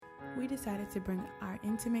we decided to bring our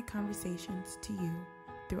intimate conversations to you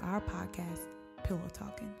through our podcast, Pillow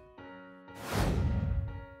Talking.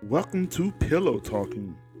 Welcome to Pillow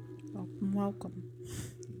Talking. Welcome.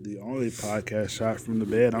 The only podcast shot from the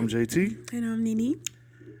bed. I'm JT. And I'm Nini.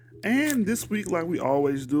 And this week, like we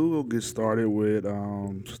always do, we'll get started with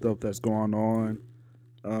stuff that's going on.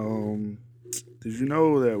 Did you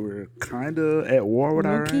know that we're kind of at war with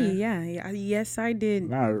Iran? Okay, yeah. Yes, I did.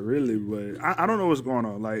 Not really, but I don't know what's going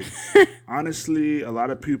on. Like, honestly, a lot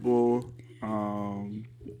of people...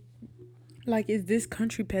 Like, is this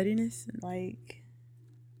country pettiness? Like...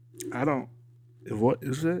 I don't... What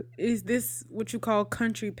is it? Is this what you call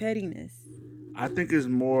country pettiness? I think it's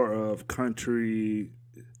more of country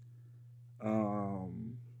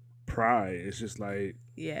pride. It's just like...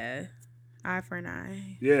 Yeah. Eye for an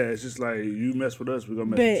eye. Yeah, it's just like, you mess with us, we're going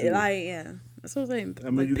to mess with you. But, like, yeah. That's what I'm saying. I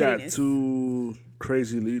mean, like you pettiness. got two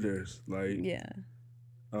crazy leaders. Like... Yeah.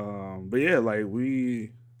 But yeah, like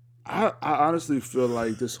I honestly feel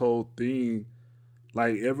like this whole thing,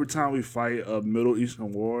 like every time we fight a Middle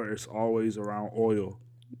Eastern war, it's always around oil.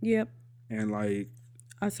 Yep. And like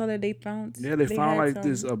I saw that they found. Yeah, they found like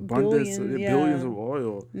this abundance, billions of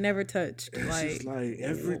oil. Never touched. It's just like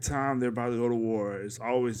every time they're about to go to war, it's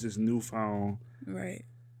always this newfound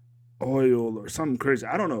oil or something crazy.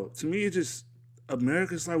 I don't know. To me, it just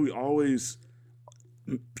America's like we always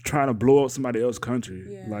trying to blow up somebody else's country.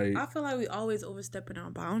 Yeah. Like I feel like we always overstepping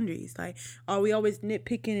our boundaries. Like, are we always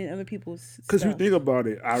nitpicking in other people's Because you stuff? think about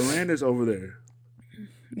it, Iran is over there.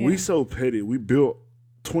 Yeah. We so petty. We built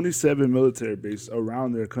 27 military bases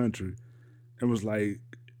around their country and was like,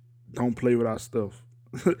 don't play with our stuff.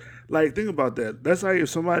 Like, think about that. That's like if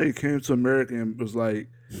somebody came to America and was like,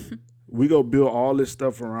 we go build all this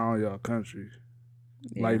stuff around y'all country.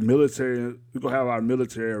 Yeah. Like military, we gonna have our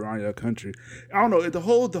military around your country. I don't know. The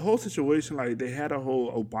whole situation, like they had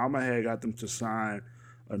Obama had got them to sign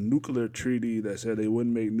a nuclear treaty that said they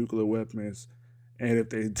wouldn't make nuclear weapons, and if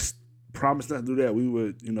they promised not to do that, we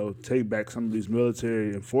would, take back some of these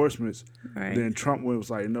military enforcements. Right. Then Trump was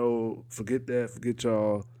like, no, forget that, forget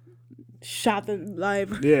y'all. Shot the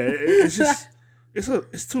live. Yeah, it's just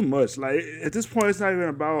it's too much. Like at this point, it's not even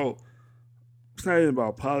about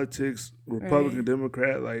politics, Republican,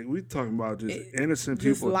 Democrat. Like we talking about just innocent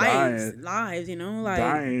people lives, dying, like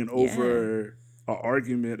dying over an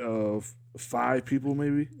argument of 5 people,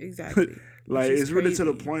 maybe. Exactly. Like it's really to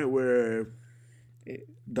the point where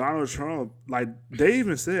Donald Trump, like they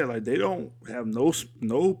even said, like they don't have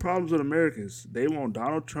no problems with Americans. They want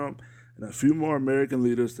Donald Trump and a few more American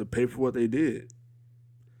leaders to pay for what they did.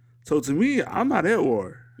 So to me, I'm not at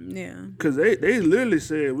war. Yeah. Because they literally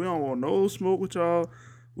said, we don't want no smoke with y'all.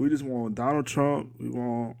 We just want Donald Trump. We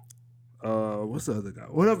want, what's the other guy?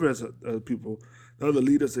 Whatever else people, the other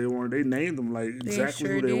leaders they want. They named them like exactly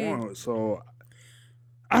who they want. So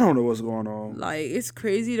I don't know what's going on. Like, it's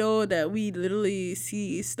crazy though that we literally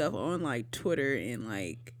see stuff on like Twitter and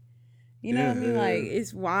like, you know what I mean? Like,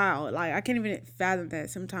 it's wild. Like, I can't even fathom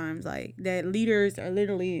that sometimes. Like, that leaders are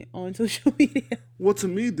literally on social media. Well, to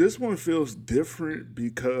me, this one feels different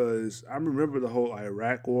because I remember the whole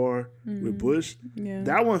Iraq war with Bush. Yeah.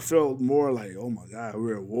 That one felt more like, oh my God,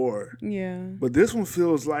 we're at war. Yeah. But this one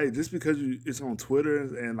feels like just because it's on Twitter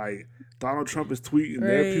and like Donald Trump is tweeting,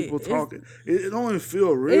 there are people talking. It don't even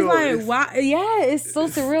feel real. It's like, why? Yeah, it's so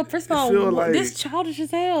surreal. First of all, like, this childish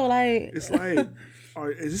as hell. Like, it's like,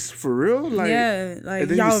 is this for real? Like, yeah, like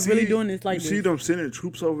y'all really doing this like you this. see them sending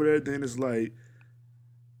troops over there, then it's like,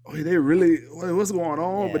 oh, they really, what's going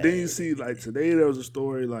on? Yeah. But then you see, like, today there was a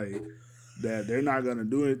story, like, that they're not going to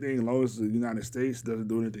do anything as long as the United States doesn't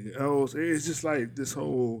do anything else. It's just like this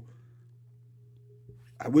whole,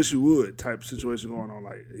 I wish you would type situation going on.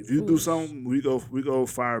 Like, if you do something, we go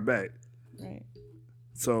fire back. Right.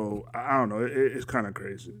 So, I don't know. It's kind of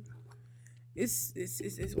crazy. It's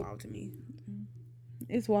wild to me.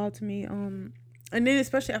 It's wild to me. And then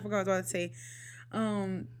especially I forgot what I was about to say.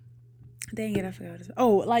 Dang it, I forgot what to say.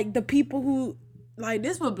 Oh, like the people who like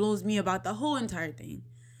this what blows me about the whole entire thing.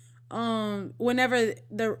 Whenever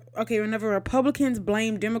Republicans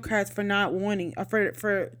blame Democrats for not wanting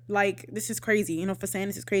for like this is crazy, for saying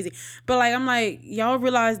this is crazy. But like I'm like, y'all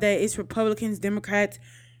realize that it's Republicans, Democrats,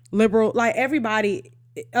 liberal, like everybody.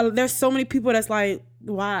 There's so many people that's like,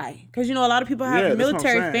 why? Because a lot of people have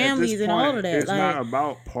military families and all of that. It's like, not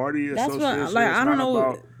about party association. That's what I don't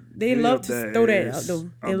know. They love to throw that out though.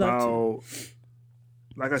 They love to.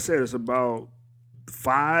 Like I said, it's about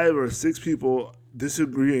 5 or 6 people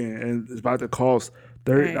disagreeing, and it's about to cost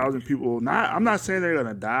 30,000 people. I'm not saying they're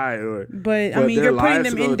gonna die, but I mean, you're putting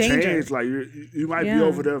them in danger. Change. Like you might be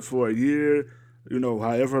over there for a year.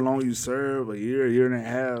 however long you serve, a year and a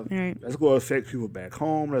half, Right. that's going to affect people back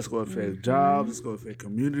home. That's going to affect jobs. It's going to affect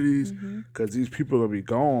communities because these people are going to be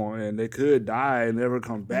gone and they could die and never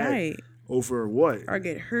come back Right. over what? Or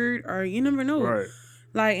get hurt, or you never know. Right.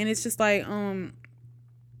 Like, and it's just like,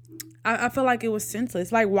 I feel like it was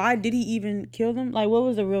senseless. Like, why did he even kill them? Like, what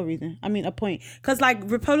was the real reason? I mean, a point. Because, like,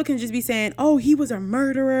 Republicans just be saying, oh, he was a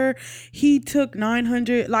murderer. He took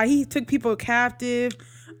 900, like, he took people captive.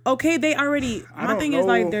 Okay, they already, my thing is,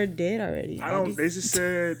 like, they're dead already. They just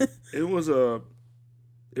said it was a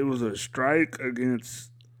strike against,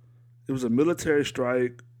 it was a military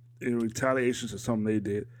strike in retaliation to something they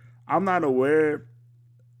did. I'm not aware,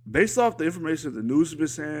 based off the information that the news has been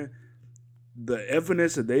saying, the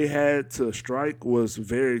evidence that they had to strike was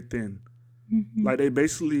very thin. Like they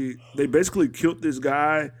basically killed this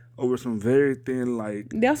guy over some very thin, like,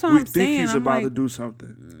 that's what we I'm think saying. he's I'm about like, to do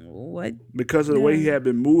something. What? Because of the way he had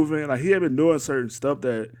been moving, like he had been doing certain stuff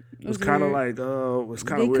that was kind of weird. like, was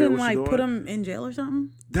kind They of weird. couldn't, like, put him in jail or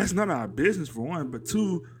something? That's none of our business, for one. But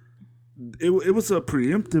two, it was a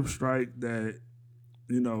preemptive strike that,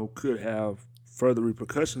 could have further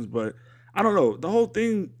repercussions. But I don't know. The whole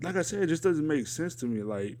thing, like I said, just doesn't make sense to me.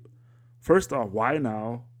 Like, first off, why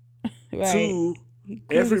now? Right. Two,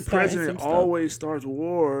 every president always starts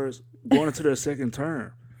wars going into their second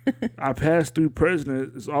term. Our past three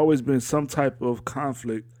presidents, it's always been some type of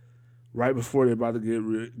conflict right before they're about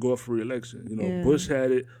to go up for re-election. Bush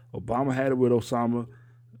had it, Obama had it with Osama,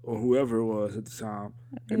 or whoever it was at the time.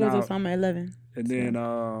 It was Osama 11. And then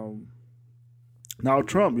now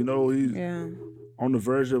Trump, he's on the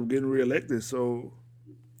verge of getting reelected. So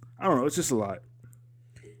I don't know. It's just a lot.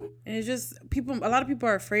 And it's just a lot of people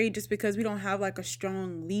are afraid just because we don't have, like, a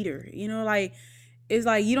strong leader. Like, it's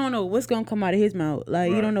like you don't know what's going to come out of his mouth.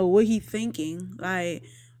 Like, you don't know what he's thinking. Like,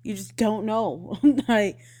 you just don't know.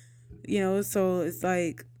 Like, so it's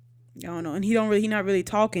like, I don't know. And he not really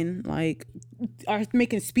talking, like, or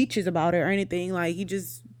making speeches about it or anything. Like, he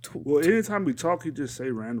just... Well, anytime we talk, he just say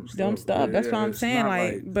random stuff. Dumb stuff. That's what I'm saying.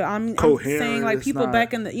 Like, but I'm saying, like, people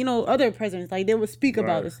back in the, other presidents, like, they would speak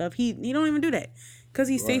about this stuff. He don't even do that because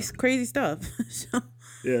he says crazy stuff. So,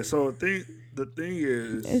 so the thing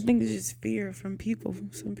is, I think it's just fear from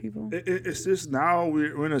some people. It's just now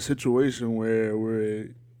we're in a situation where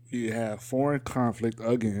you have foreign conflict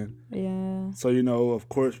again. Yeah. So, of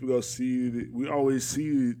course, we always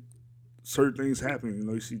see certain things happen.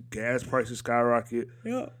 You see gas prices skyrocket.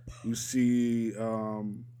 Yeah. You see,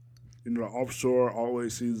 the offshore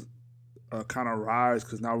always sees a kind of rise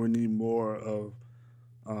because now we need more of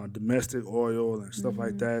domestic oil and stuff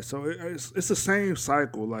like that. So it's the same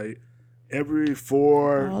cycle. Like every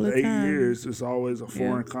 4 to 8 years, it's always a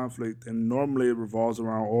foreign conflict, and normally it revolves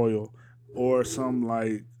around oil or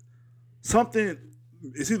something.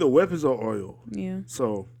 It's either weapons or oil. Yeah.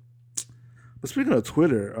 So, but speaking of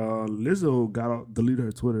Twitter, Lizzo deleted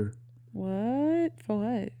her Twitter. What? For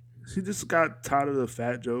what? She just got tired of the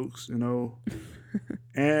fat jokes,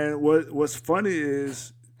 And what's funny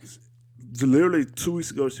is, literally 2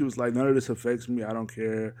 weeks ago, she was like, "None of this affects me. I don't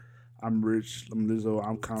care. I'm rich. I'm Lizzo.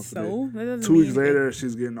 I'm confident." So 2 weeks later,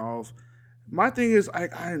 she's getting off. My thing is,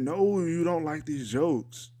 I know you don't like these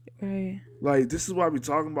jokes. Right. Like, this is what we're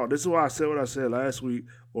talking about. This is why I said what I said last week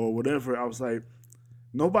or whatever. I was like,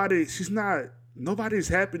 nobody's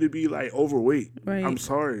happy to be, like, overweight. Right. I'm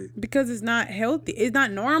sorry. Because it's not healthy. It's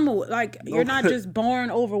not normal. Like, you're not just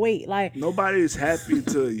born overweight. Like, nobody's happy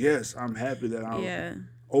to, yes, I'm happy that I'm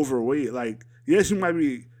overweight. Like, yes, you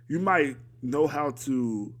might know how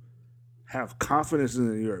to have confidence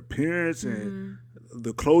in your appearance and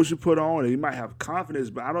the clothes you put on, and you might have confidence,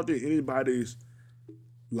 but I don't think anybody's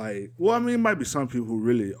like, well, I mean, it might be some people who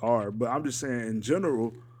really are, but I'm just saying in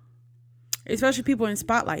general. Especially people in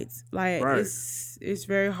spotlights. Like, it's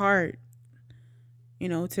very hard,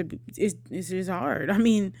 it's just hard. I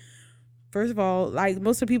mean, first of all, like,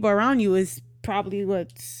 most of the people around you is probably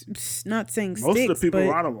not saying most sticks, of the people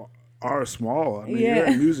around them are small. I mean, you're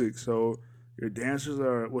in music, so your dancers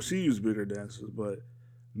are, well, she used bigger dancers, but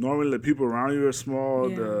normally the people around you are small.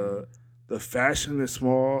 Yeah. The fashion is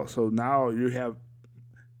small, so now you have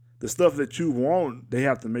the stuff that you want, they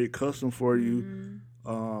have to make custom for you.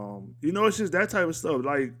 It's just that type of stuff.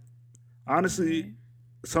 Like, honestly,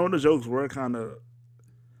 some of the jokes were kind of,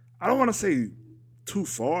 I don't want to say too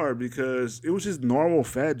far because it was just normal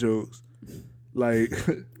fat jokes. Like,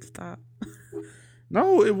 stop.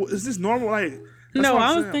 No, it's just normal. Like, no,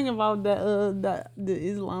 I was thinking about the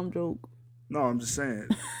Islam joke. No, I'm just saying,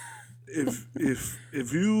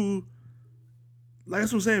 if you, like,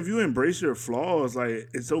 that's what I'm saying. If you embrace your flaws, like,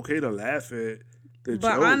 it's okay to laugh at They're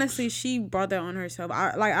But jokes. honestly, she brought that on herself.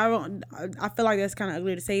 I feel like that's kind of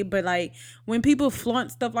ugly to say, but like when people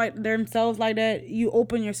flaunt stuff like themselves like that, you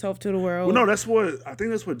open yourself to the world. Well, no, I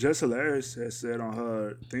think that's what Jess Hilarious has said on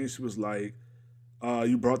her thing. She was like,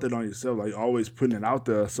 you brought that on yourself, like always putting it out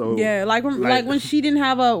there. So yeah, like when she didn't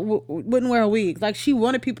have wouldn't wear a wig, like she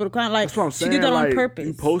wanted people to clown. Like that's what I'm saying. She did that like, on purpose.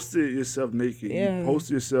 You posted yourself naked. Yeah. You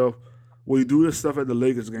posted yourself. Well, you do this stuff at the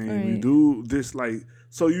Lakers game. Right. You do this like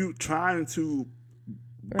so. You trying to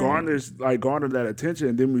garner that attention,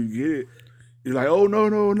 and then when you get it, you're like, oh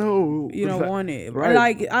no. You don't want it. Right.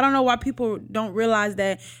 Like I don't know why people don't realize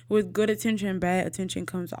that with good attention, bad attention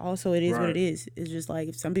comes also. It is what it is. It's just like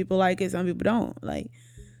if some people like it, some people don't. Like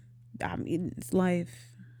I mean, it's life.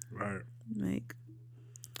 Right. Like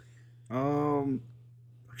I'm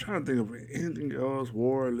trying to think of anything else.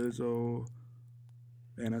 War Lizzo.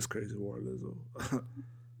 Man, that's crazy. War Lizzo.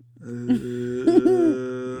 they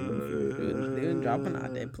was dropping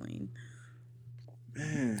out that plane.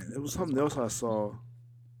 Man, it was something else I saw.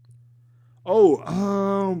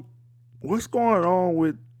 Oh, what's going on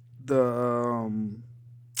with the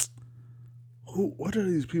what are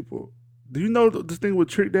these people? Do you know this thing with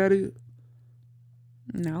Trick Daddy?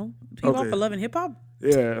 No, people off of Love and Hip Hop.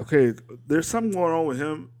 Yeah, okay. There's something going on with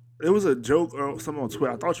him. It was a joke or something on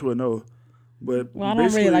Twitter. I thought you would know. But I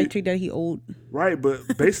don't really like Trick Daddy. He old. Right,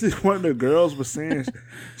 but basically one of the girls was saying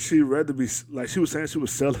she'd rather be like she was saying she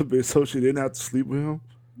was celibate so she didn't have to sleep with him.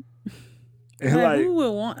 And like who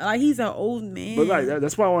would want? Like he's an old man. But like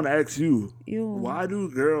that's why I want to ask you. Ew. Why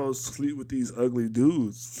do girls sleep with these ugly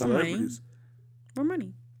dudes, celebrities? For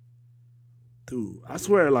money. Dude, I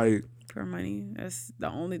swear, like for money. That's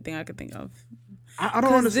the only thing I could think of. I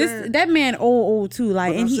don't understand. That man old too,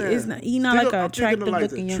 like, and he not like a attractive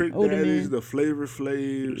looking young older man. The Flavor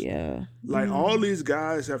Flavs, yeah. Like all these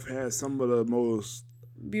guys have had some of the most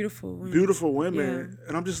beautiful women,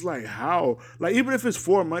 and I'm just like, how? Like even if it's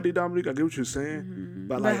for money, Dominique, I get what you're saying,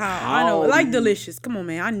 but like how? I know, like Delicious. Come on,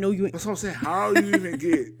 man, I know you. That's what I'm saying. How you even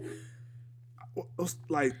get?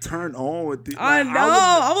 Like turned on with the. Like, I know.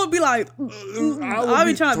 I would be like, I'll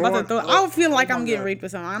be trying to throw. I would feel like I'm getting raped or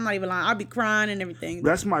something. I'm not even lying. I'll be crying and everything.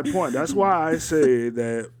 That's my point. That's why I say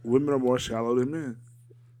that women are more shallow than men,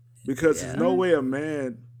 because there's no way a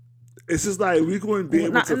man. It's just like we couldn't be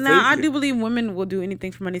able to. Now I do believe women will do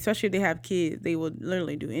anything for money, especially if they have kids. They will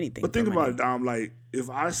literally do anything. But think about it, Dom. Like if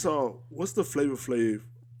I saw what's the Flavor Flav?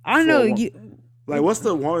 I know you. Like what's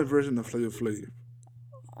the woman version of Flavor Flav?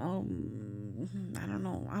 I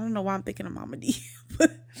don't know why I'm thinking of Mama D. I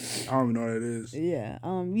don't even know what it is. Yeah.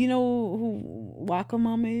 You know who Waka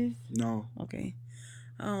Mama is? No. Okay.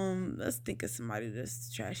 Let's think of somebody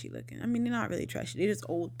that's trashy looking. I mean, they're not really trashy. They're just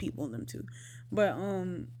old people in them too. But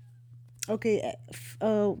okay.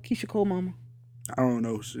 Keisha Cole Mama. I don't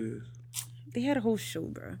know who she is. They had a whole show,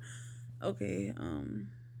 bro. Okay.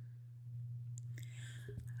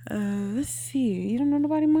 Let's see. You don't know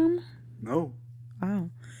nobody, Mama? No. Wow.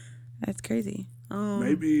 That's crazy.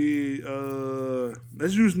 Maybe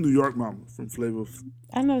let's use New York Mama from Flavor.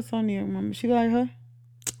 I know it's on New York Mama. She like her?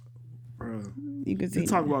 Bro. You can see. You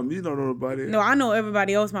talk about me, you don't know nobody. No, I know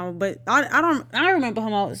everybody else Mama, but I remember her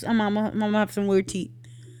mama have some weird teeth.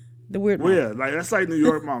 The weird Well, yeah, like that's like New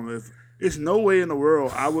York Mama. If it's no way in the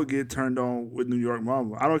world I would get turned on with New York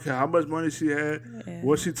Mama. I don't care how much money she had,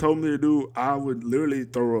 what she told me to do, I would literally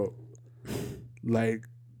throw up. Like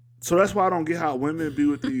so that's why I don't get how women be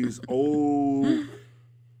with these old,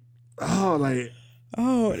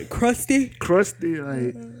 crusty,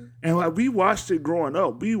 like, and like we watched it growing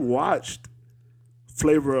up. We watched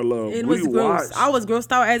Flavor of Love. It was gross. I was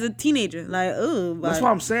grossed out as a teenager. Like, that's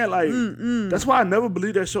what I'm saying. Like, that's why I never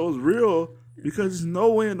believed that show was real because there's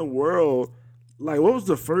no way in the world. Like, what was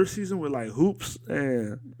the first season with like Hoops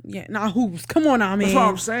and Hoops? Come on now, man. That's what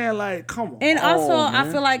I'm saying. Like, come on. And also, man.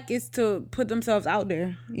 I feel like it's to put themselves out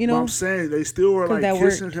there. You know, but I'm saying they still were like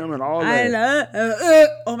kissing him and all that.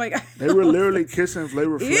 Oh my god, they were literally kissing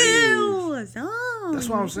Flavor Flav. Ew, that's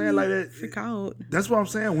what I'm saying. Like that. Freak out. That's what I'm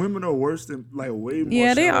saying. Women are worse than like way more.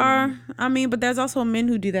 Yeah, they are. I mean, but there's also men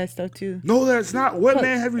who do that stuff too. No, that's not. What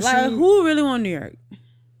man have you seen? Who really want New York?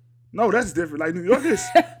 No, that's different. Like New York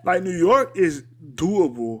is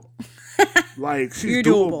doable. Like she's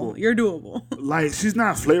doable. You're doable. Like she's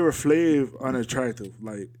not Flavor Flav unattractive.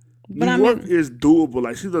 Like New York is doable.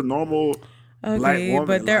 Like she's a normal black woman.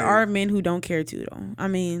 But there are men who don't care too, though. I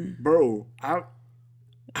mean, bro, I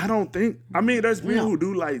don't think. I mean, there's men who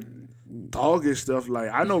do like doggish stuff. Like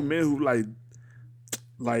I know men who like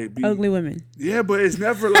be, ugly women. Yeah, but it's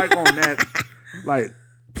never like on that like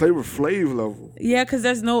Flavor Flav level. Yeah, because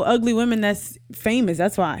there's no ugly women that's famous.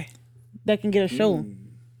 That's why that can get a show.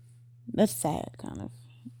 That's sad, kind of.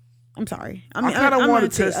 I'm sorry. I I mean, kind of I'm want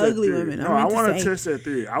not to say test that ugly theory. women. No, I I meant want to to say test that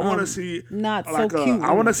theory. I want to see not so like cute I want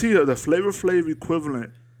women. to see the Flavor Flav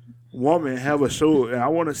equivalent woman have a show, and I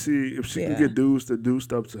want to see if she can Yeah. get dudes to do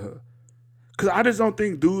stuff to her. Because I just don't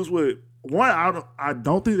think dudes would. One, I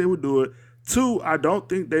don't think they would do it. Two, I don't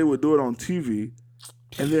think they would do it on TV.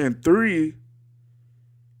 And then three,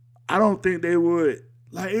 I don't think they would.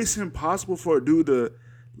 Like, it's impossible for a dude to,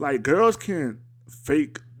 like, girls can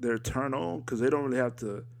fake their turn on because they don't really have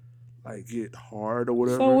to, like, get hard or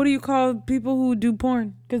whatever. So what do you call people who do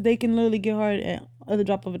porn? Because they can literally get hard at the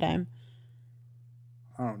drop of a dime.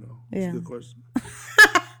 I don't know. That's Yeah. a good question.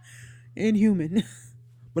 Inhuman.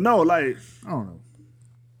 But no, like, I don't know.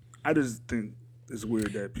 I just think it's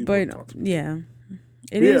weird that people But talk to me. yeah,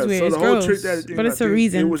 it is weird. So It's the whole gross. Trick Daddy thing, But it's I a think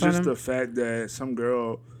reason it was for just them. the fact that some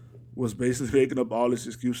girl was basically making up all these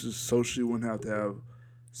excuses so she wouldn't have to have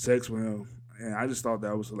sex with him. And I just thought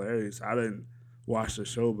that was hilarious. I didn't watch the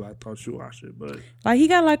show, but I thought you watched it. But Like, he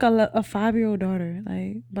got like a 5-year-old daughter,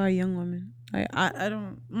 like, by a young woman. Like, I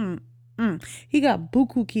don't. He got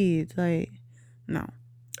buku kids. Like, no,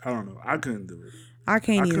 I don't know. I couldn't do it. I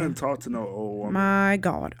can't I either. couldn't talk to no old woman. My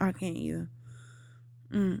God, I can't either.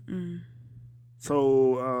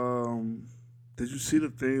 So, did you see the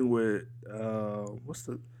thing with what's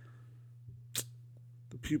the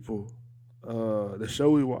people? The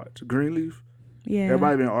show we watch, Greenleaf. Yeah.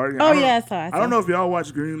 Everybody been arguing. Oh yeah, I saw. I don't know if y'all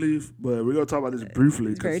watch Greenleaf, but we're gonna talk about this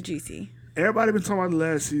briefly. It's very 'Cause juicy. everybody been talking about the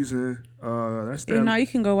last season. That's that. Now you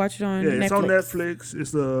can go watch it on Netflix. It's on Netflix.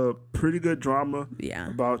 It's a pretty good drama. Yeah.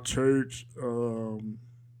 About church.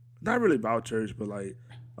 Not really about church, but like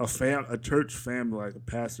a church family, like a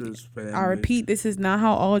pastor's family. I repeat, this is not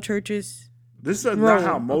how all churches. This is roll, not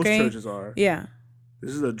how most okay? churches are. Yeah.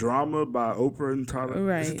 This is a drama by Oprah and Tyler.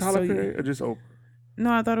 Right. Is it Tyler So, Perry or just Oprah?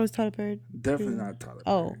 No, I thought it was Tyler Perry. Definitely not Tyler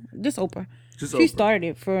Perry. Oh, just Oprah. Just She Oprah. started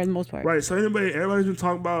it for the most part. Right. So everybody's been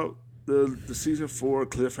talking about the season 4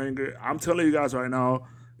 cliffhanger. I'm telling you guys right now,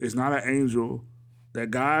 it's not an angel. That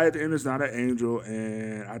guy at the end is not an angel,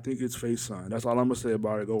 and I think it's Faith's son. That's all I'm gonna say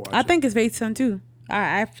about it. Go watch it. I think it's Faith's son too.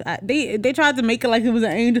 They tried to make it like it was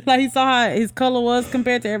an angel, like he saw how his color was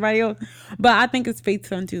compared to everybody else. But I think it's Faith's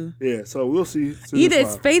son too. Yeah. So we'll see. Either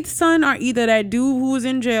it's Faith's son or either that dude who was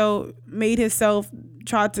in jail made himself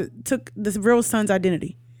took this real son's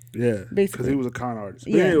identity. Yeah. basically. Because he was a con artist.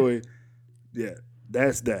 But Yeah. anyway, yeah,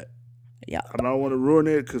 that's that. Yeah. I don't want to ruin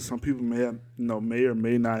it because some people may or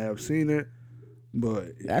may not have seen it.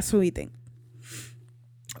 But That's what we think.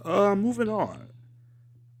 moving on.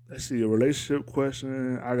 Let's see, a relationship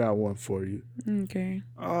question. I got one for you. Okay.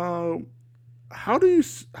 How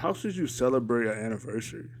should you celebrate an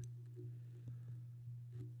anniversary?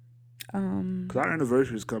 Because our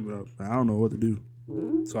anniversary is coming up, and I don't know what to do.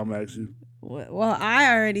 So I'm gonna ask you. Well,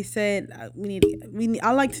 I already said we need.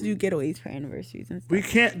 I like to do getaways for anniversaries and stuff. We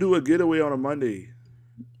can't do a getaway on a Monday.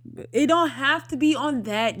 It don't have to be on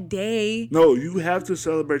that day. No, you have to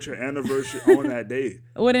celebrate your anniversary on that day.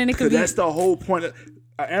 Well, then it could Because be. that's the whole point.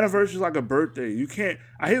 An anniversary is like a birthday. You can't.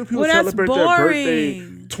 I hate when people Well, that's celebrate their birthday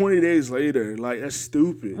boring. 20 days later. Like, that's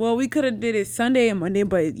stupid. Well, we could have did it Sunday and Monday,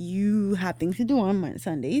 but you have things to do on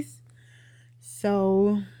Sundays.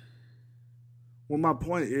 So. Well, my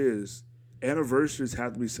point is, anniversaries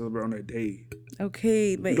have to be celebrated on a day.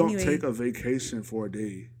 Okay, but You don't anyway. take a vacation for a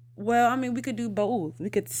day. Well, I mean, we could do both.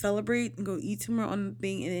 We could celebrate and go eat somewhere on the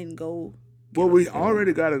thing, and then go. Well, we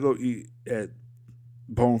already got to go eat at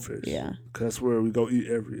Bonefish. Yeah. Because that's where we go eat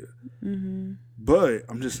every year. Mm-hmm. But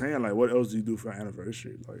I'm just saying, like, what else do you do for an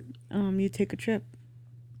anniversary? Like, You take a trip.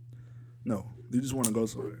 no. You just want to go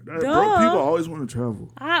somewhere. Duh. Broke people always want to travel.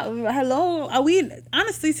 Hello. We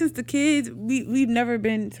honestly, since the kids, we've never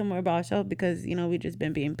been somewhere by ourselves because we just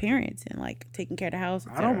been being parents and like taking care of the house.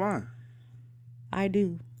 I don't mind. I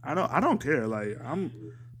do. I don't care. Like, I'm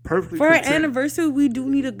perfectly For an content. anniversary, we do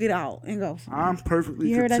need to get out and go. I'm perfectly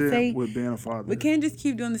You heard I content say? with being a father. We can't just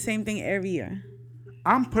keep doing the same thing every year.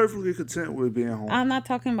 I'm perfectly content with being home. I'm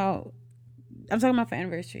talking about for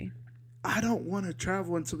anniversary. I don't want to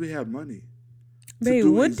travel until we have money. Babe,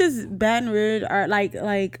 what does Baton Rouge or like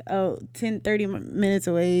 10, 30 minutes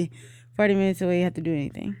away, 40 minutes away have to do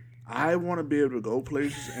anything? I want to be able to go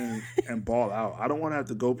places and ball out. I don't want to have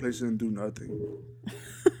to go places and do nothing.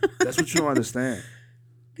 That's what you don't understand.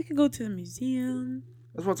 We could go to the museum.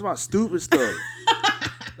 That's what's about stupid stuff.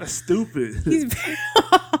 That's stupid.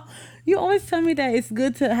 You always tell me that it's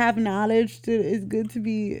good to have knowledge. It's good to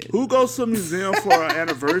be Who goes to a museum for an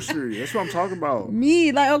anniversary? That's what I'm talking about.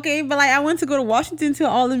 me. Like, okay, but like I went to go to Washington to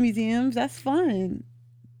all the museums. That's fun.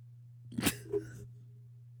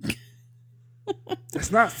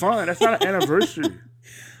 That's not fun. That's not an anniversary.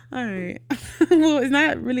 All right. Well, it's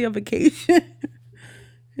not really a vacation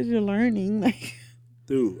because you're learning. Like,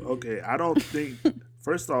 Dude, okay, I don't think.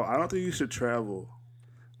 First off, I don't think you should travel.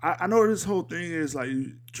 I know this whole thing is like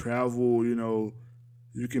you travel,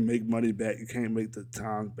 you can make money back. You can't make the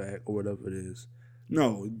time back or whatever it is.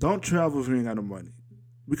 No, don't travel if you ain't got no money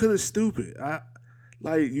because it's stupid.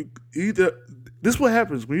 You either this what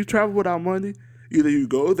happens when you travel without money. Either you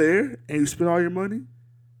go there and you spend all your money,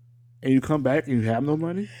 and you come back and you have no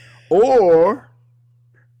money, or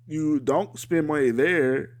you don't spend money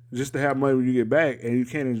there just to have money when you get back, and you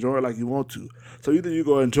can't enjoy it like you want to. So either you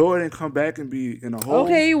go enjoy it and come back and be in a hole.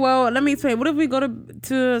 okay, well, let me explain. What if we go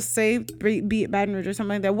to say be it Baton Rouge or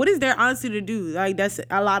something like that? What is there honestly to do? Like, that's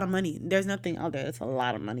a lot of money. There's nothing out there. That's a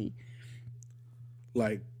lot of money.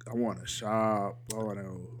 Like, I want to shop. I want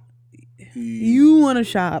to eat. You want to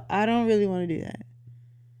shop. I don't really want to do that.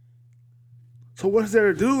 So what's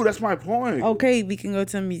there to do? That's my point. Okay, we can go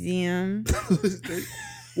to a museum.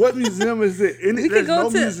 What museum is it? We could go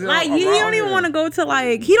to like he don't even want to go to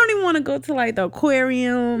like he don't even want to go to like the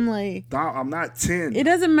aquarium. Like, I'm not 10. It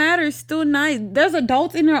doesn't matter. It's still nice. There's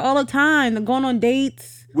adults in there all the time. They're going on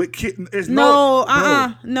dates. With kids, no.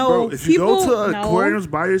 Bro, if you go to aquariums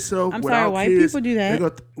by yourself, I'm without sorry, white kids, people do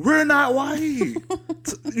that. We're not white.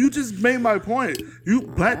 You just made my point. You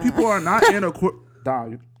black people are not in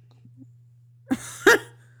aquarium.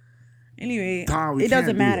 Anyway, Tom, it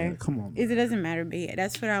doesn't matter. Come on, it doesn't matter, but yeah,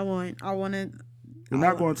 that's what I want. I want to. You're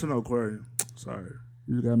not going to no aquarium. Sorry,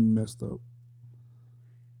 you got me messed up.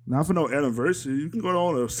 Not for no anniversary. You can go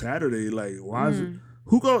on a Saturday. Like, why is it?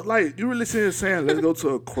 Who goes? Like, you really sitting here saying, let's go to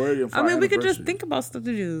an aquarium for we could just think about stuff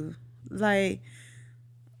to do. Like,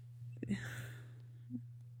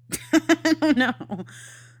 I don't know.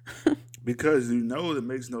 Because it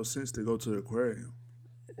makes no sense to go to the aquarium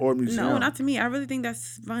or museum. No, not to me. I really think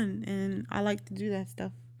that's fun, and I like to do that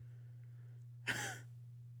stuff.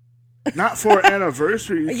 Not for an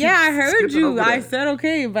anniversary. Yeah, I heard you. I said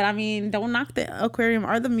okay, but I mean, don't knock the aquarium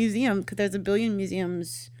or the museum because there's a billion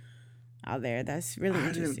museums out there. That's really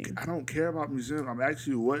interesting. I don't care about museums. I'm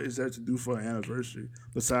asking you, what is there to do for an anniversary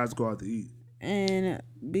besides go out to eat? And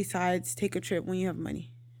besides, take a trip when you have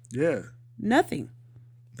money. Yeah. Nothing.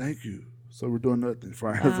 Thank you. So we're doing nothing for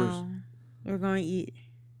our anniversary. We're going to eat.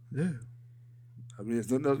 Yeah. I mean, it's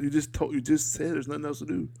nothing else. You just said there's nothing else to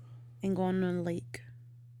do. And going on the lake.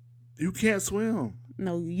 You can't swim.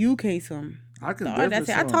 No, you can't swim. I can definitely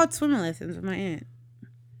swim. I taught swimming lessons with my aunt.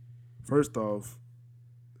 First off.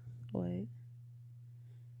 What?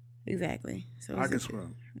 Exactly. So I can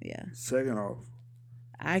swim. Yeah. Second off.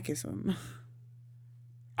 I can swim.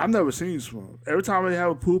 I've never seen you swim. Every time we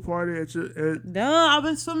have a pool party Duh, I've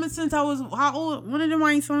been swimming since I was how old? One of them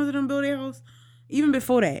ain't swimming to them build their house. Even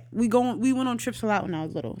before that, we went on trips a lot when I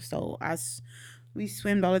was little. So we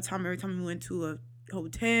swam all the time. Every time we went to a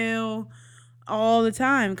hotel, all the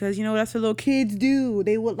time, because that's what little kids do.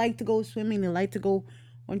 They would like to go swimming. They like to go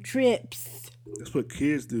on trips. That's what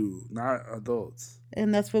kids do, not adults.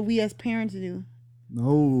 And that's what we as parents do.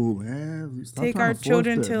 No, man. Take our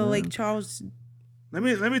children to Lake Charles. Let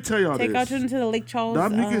me tell y'all Take our children to the Lake Charles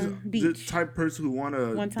beach. The type of person who want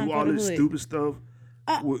to do all this stupid stuff.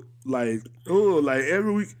 Every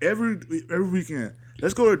weekend.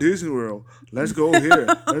 Let's go to Disney World. Let's go here.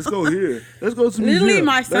 Let's go here. Let's go to Literally, museum.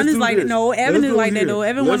 my son is like, no, Evan is like that, though.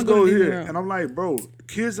 Evan wants to go to Disney World. And I'm like, bro,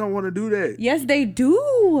 kids don't want to do that. Yes, they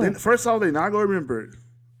do. Then, first off, they're not going to remember it.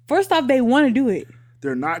 First off, they want to do it.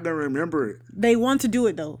 They're not going to remember it. They want to do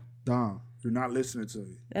it, though. Dom, you're not listening to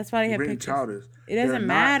me. That's why they have being pictures. childish. It doesn't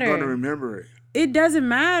matter. They're not going to remember it. It doesn't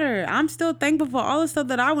matter. I'm still thankful for all the stuff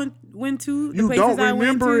that I went to. You don't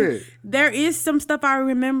remember it. There is some stuff I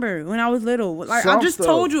remember when I was little. Like I just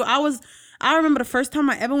told you, I remember the first time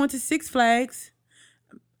I ever went to Six Flags.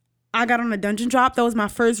 I got on a dungeon drop. That was my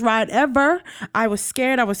first ride ever. I was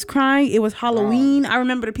scared. I was crying. It was Halloween. I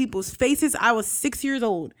remember the people's faces. I was 6 years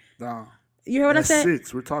old. You heard what I said?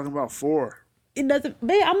 6. We're talking about 4. It doesn't.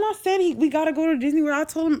 Babe, I'm not saying we gotta go to Disney World. I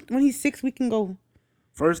told him when he's 6 we can go.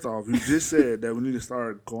 First off, you just said that we need to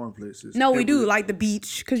start going places. No, we do, like the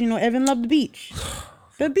beach, because Evan loved the beach.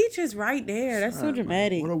 The beach is right there. That's so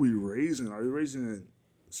dramatic. What are we raising? Are we raising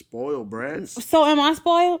spoiled brats? So am I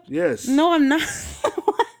spoiled? Yes. No, I'm not.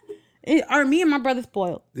 Are me and my brother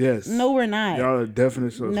spoiled? Yes. No, we're not. Y'all are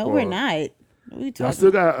definitely spoiled. No, we're not. Y'all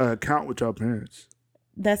still got an account with your parents.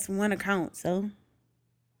 That's one account, so.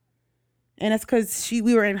 And that's because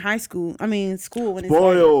we were in school when it started.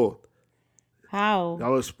 Spoiled. How?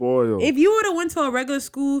 Y'all are spoiled. If you would have went to a regular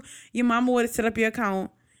school, your mama would have set up your account.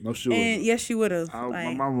 No, she wouldn't. And yes, she would have.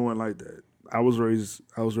 My mama wasn't like that. I was raised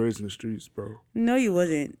in the streets, bro. No, you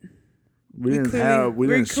wasn't. We didn't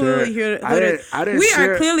share. I didn't We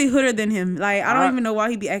share. are clearly hooder than him. Like, I don't even know why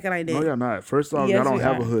he be acting like that. No, y'all not. First off, y'all don't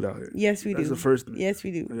have a hood out here. Yes, we do. That's the first thing. Yes, we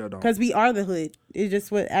do. No, y'all don't. Because we are the hood. It's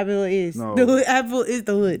just what Abbeville is. No. The hood, Abbeville is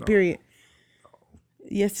the hood, period.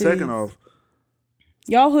 Yes, it Second is. off.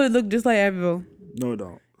 Y'all hood look just like Abbeville. No, it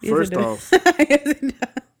don't. Yes, First it do. off. Yes, it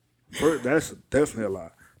does. That's definitely a lie.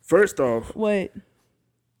 First off. What?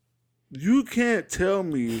 You can't tell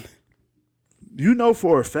me. You know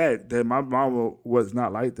for a fact that my mama was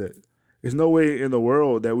not like that. There's no way in the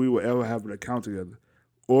world that we would ever have an account together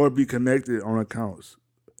or be connected on accounts.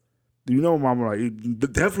 You know, mama, like, you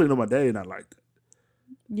definitely know my daddy not like that.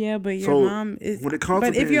 Yeah, but your mom is. When it comes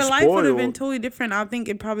but to if being your life would have been spoiled, totally different, I think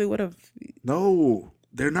it probably would have. No,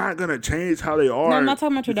 they're not gonna change how they are. No, I'm not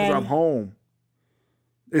talking about your because daddy. I'm home.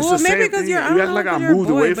 It's Well, the maybe same because thing. you're. You act like I moved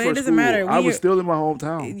away from it doesn't school. matter. I was still in my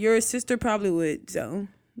hometown. Your sister probably would. So.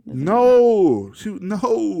 No, she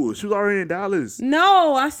was already in Dallas.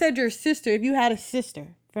 No, I said your sister. If you had a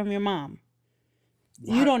sister from your mom,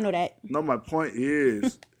 you don't know that. No, my point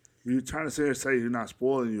is, you're trying to say you're not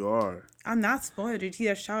spoiling. You are. I'm not spoiled. You see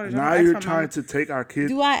that shouted. Now you're trying to take our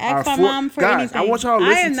kids. Do I ask my mom for anything? I want y'all to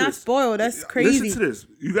listen to I am not spoiled. That's crazy. Listen to this.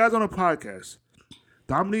 You guys on a podcast.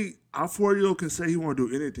 Dominique, our 4-year-old can say he won't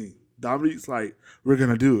do anything. Dominique's like, we're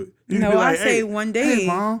gonna do it. You can be like, I say one day. Hey,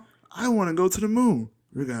 mom, I want to go to the moon.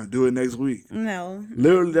 We're gonna do it next week. No.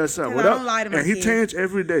 Literally, that's something. I don't lie to my and he kids. changed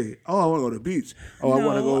every day. Oh, I want to go to the beach. Oh, I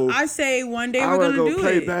want to go. I say one day I we're wanna gonna go do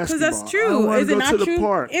play it because basketball. that's I true. wanna Is it go not to the true?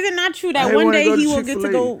 park. Is it not true that I one wanna day go to he will get to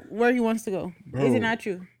Chick-fil-A. go where he wants to go? Bro, Is it not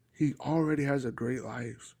true? He already has a great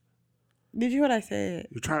life. Did you hear what I said?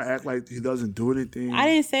 You're trying to act like he doesn't do anything. I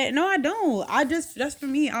didn't say it. No, I don't. That's for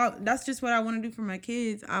me. That's just what I want to do for my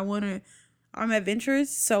kids. I'm adventurous,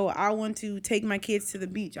 so I want to take my kids to the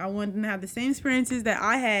beach. I want them to have the same experiences that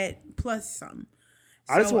I had, plus some.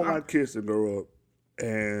 I just want my kids to grow up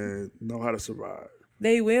and know how to survive.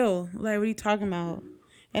 They will. Like, what are you talking about?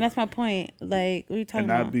 And that's my point. Like, what are you talking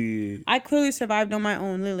and about? not be. I clearly survived on my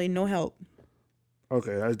own, literally, no help.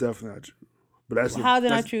 Okay, that's definitely not true. But that's how's it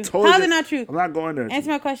not true? Totally How's it not true? I'm not going there. Answer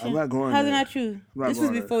my question. I'm not going how's there. How's it not true? I'm not This was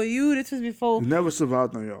going before there. you. This was before. You never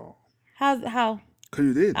survived on your own. How? Because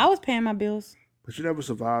you did. I was paying my bills. But you never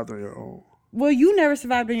survived on your own. Well, you never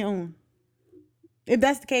survived on your own. If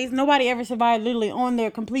that's the case, nobody ever survived literally on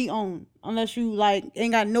their complete own. Unless you, like,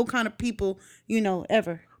 ain't got no kind of people,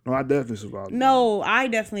 ever. No, I definitely survived. No, I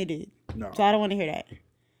definitely did. No. So I don't want to hear that.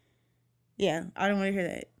 Yeah, I don't want to hear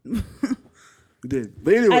that. You did.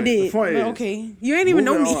 But anyway, I did. the point But is, okay. You ain't even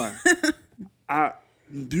know me.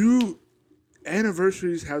 Do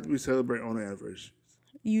anniversaries have to be celebrated on the anniversary?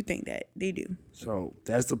 You think that. They do. So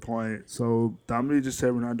that's the point. So Dominique just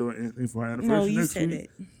said we're not doing anything for our anniversary No, you next said week. it.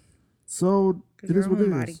 So it is what it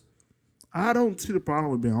homebody. is. I don't see the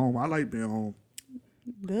problem with being home. I like being home.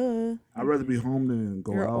 Duh. I'd rather be home than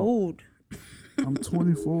go You're out. old. I'm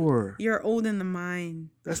 24. You're old in the mind.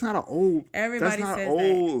 That's not an old. Everybody that's not says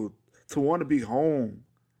old to want to be home.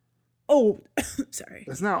 Old. Sorry.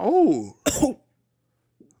 That's not old.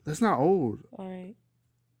 That's not old. All right.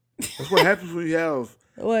 That's what happens when you have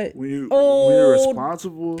What? when you're Old.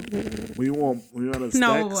 responsible. When you want to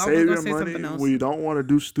No, I was save gonna your say money. something else. When you don't want to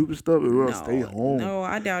do stupid stuff, you want to stay home. No,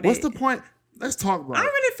 I doubt What's it. the point? Let's talk about I it.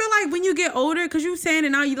 really feel like when you get older, because you saying it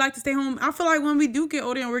now, you like to stay home. I feel like when we do get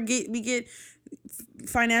older and we get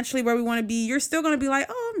financially where we want to be, you're still gonna be like,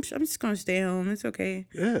 oh, I'm just gonna stay home. It's okay.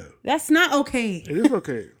 Yeah, That's not okay. it is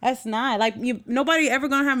okay. That's not like nobody ever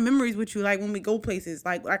gonna have memories with you like when we go places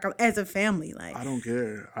like as a family. Like I don't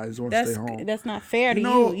care. I just want to stay home. that's not fair to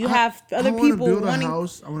No, you. You have other people build wanting. a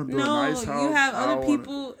house. I want to build a nice house. You have I other don't wanna-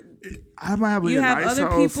 people. I might have a You have nice other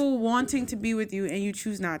house. people wanting to be with you and you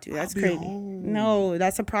choose not to. That's be crazy. home. No,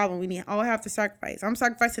 that's a problem. We all have to sacrifice. I'm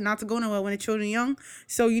sacrificing not to go nowhere when the children are young.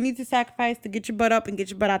 So you need to sacrifice to get your butt up and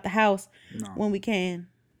get your butt out the house when we can.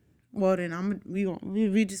 Well then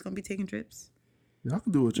we just gonna be taking trips. Y'all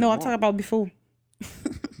can do what you No, I'm want. talking about before.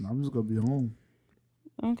 No, I'm just gonna be home.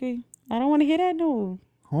 Okay. I don't want to hear that no.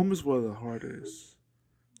 Home is where the heart is.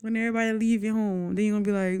 When everybody leave your home, then you're gonna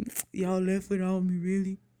be like, y'all left without me,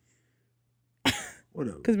 really?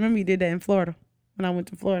 Whatever. Because remember you did that in Florida when I went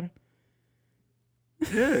to Florida.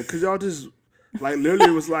 Yeah, because y'all just, like, literally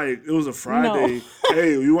it was like, it was a Friday.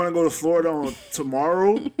 Hey, you want to go to Florida on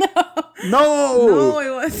tomorrow? No, it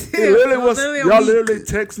wasn't. It literally was. literally a Y'all week. literally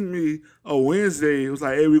texting me a Wednesday. It was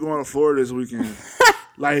like, hey, we're going to Florida this weekend.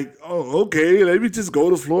 Like, oh, okay, let me just go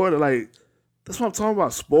to Florida. Like, That's what I'm talking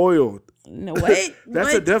about. Spoiled. No, wait.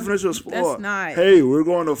 That's the definition of spoiled. That's not. Hey, we're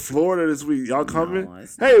going to Florida this week. Y'all coming? No,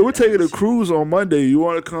 it's Hey, not we're taking a cruise on Monday. You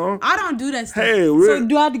want to come? I don't do that stuff. Hey, so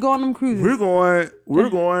do I have to go on them cruises? We're going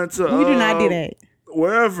to. We do not do that.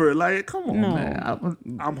 Wherever. Like, come on, No. man.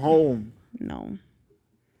 I'm home. No.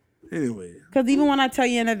 Anyway. Because even when I tell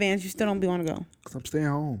you in advance, you still don't want to go. Because I'm staying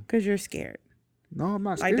home. Because you're scared. No, I'm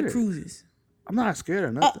not scared. Like the cruises. I'm not scared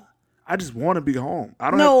of nothing. I just want to be home.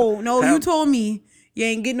 I don't. No. You told me you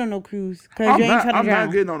ain't getting on no cruise because you ain't trying to drown. I'm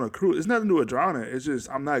not getting on a cruise. It's nothing to do with drowning. It's just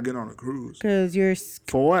I'm not getting on a cruise. Because you're.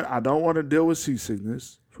 For one, I don't want to deal with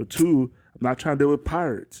seasickness. For two, I'm not trying to deal with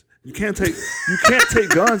pirates. You can't take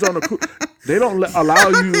guns on a cruise. They don't allow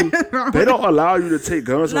you. They don't allow you to take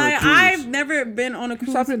guns on a cruise. I've never been on a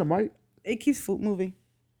cruise. Stop in the mic. It keeps moving.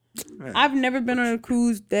 Man. I've never been on a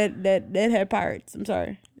cruise that had pirates. I'm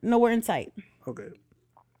sorry. Nowhere in sight. Okay.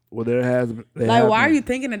 Well, why are you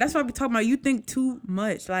thinking that? That's what I'm talking about. You think too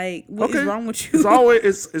much. Like, what is wrong with you? It's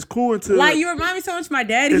always it's cool until you remind me so much of my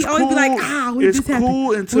daddy. He always be like, what did this happen? It's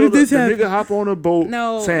cool until the nigga hop on a boat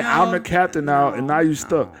saying I'm the captain now and now you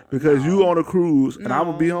stuck because you on a cruise and I'm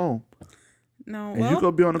gonna be home. No, and you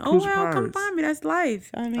gonna be on a cruise with pirates. Come find me. That's life.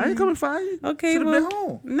 I ain't coming find you. Okay, should have been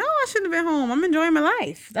home. No, I shouldn't have been home. I'm enjoying my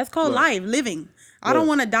life. That's called life, living. I don't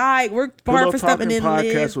want to die, work hard for stuff, and then live.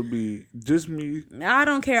 Podcast would be just me. I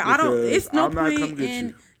don't care. It's no point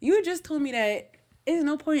in. You just told me that it's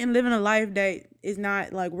no point in living a life that is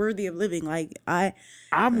not like worthy of living. Like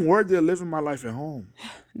I'm worthy of living my life at home.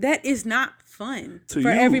 That is not fun for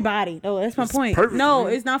everybody. No, that's my point. No,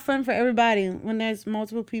 it's not fun for everybody when there's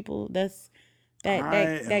multiple people. That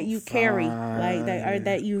you carry, like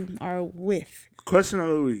that you are with. Question of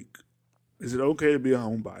the week: is it okay to be a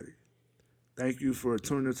homebody? Thank you for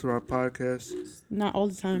tuning into our podcast. Not all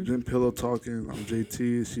the time. We've been pillow talking. I'm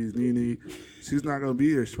JT. She's Nene. She's not gonna be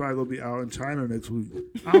here. She's probably gonna be out in China next week.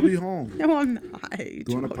 I'll be home. No, I'm not.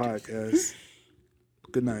 Doing a podcast.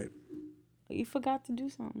 Good night. You forgot to do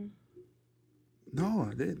something. No,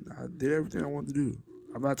 I didn't. I did everything I wanted to do.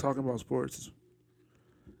 I'm not talking about sports.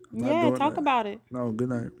 Yeah, talk about it. No, good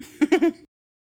night.